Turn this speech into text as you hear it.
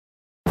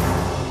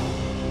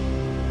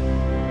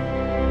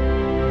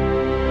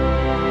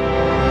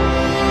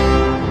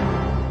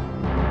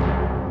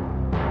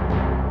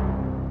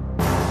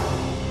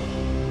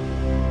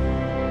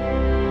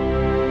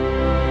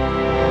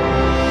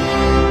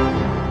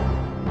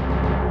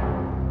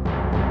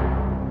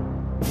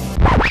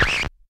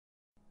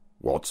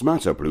What's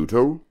matter,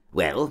 Pluto?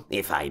 Well,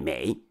 if I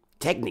may,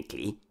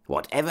 technically,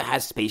 whatever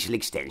has spatial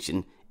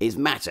extension is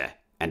matter,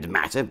 and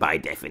matter, by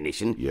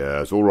definition...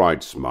 Yes, all right,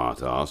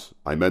 smartass.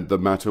 I meant the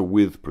matter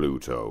with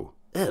Pluto.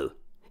 Oh,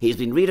 he's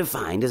been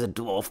redefined as a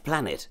dwarf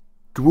planet.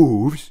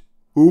 Dwarves?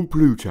 On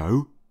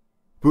Pluto?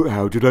 But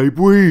how do they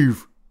breathe?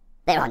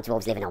 There aren't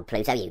dwarves living on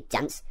Pluto, you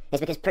dunce. It's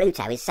because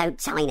Pluto is so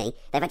tiny,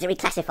 they've had to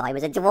reclassify him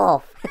as a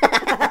dwarf.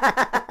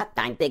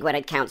 I'm big where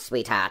it counts,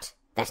 sweetheart.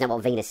 That's not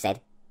what Venus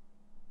said.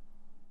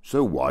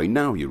 So why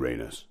now,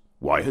 Uranus?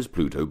 Why has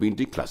Pluto been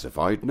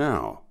declassified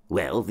now?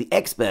 Well, the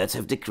experts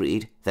have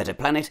decreed that a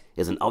planet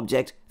is an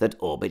object that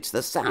orbits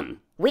the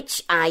sun.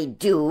 Which I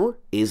do.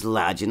 Is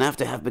large enough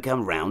to have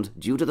become round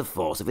due to the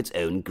force of its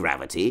own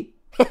gravity.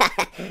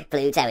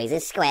 Pluto is a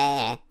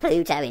square.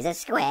 Pluto is a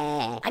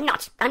square. I'm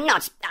not.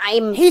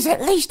 He's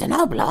at least an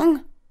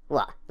oblong.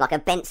 What, like a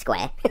bent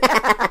square?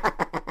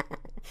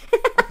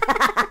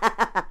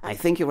 I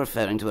think you're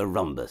referring to a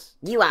rhombus.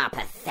 You are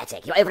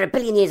pathetic. You're over 1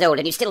 billion years old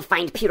and you still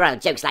find puerile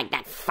jokes like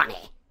that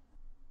funny.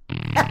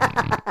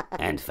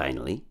 And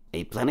finally,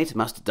 a planet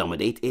must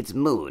dominate its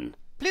moon.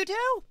 Pluto?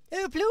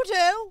 Oh,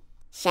 Pluto!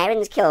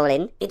 Sharon's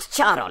calling. It's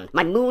Charon.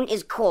 My moon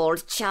is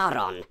called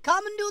Charon.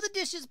 Come and do the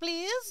dishes,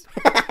 please.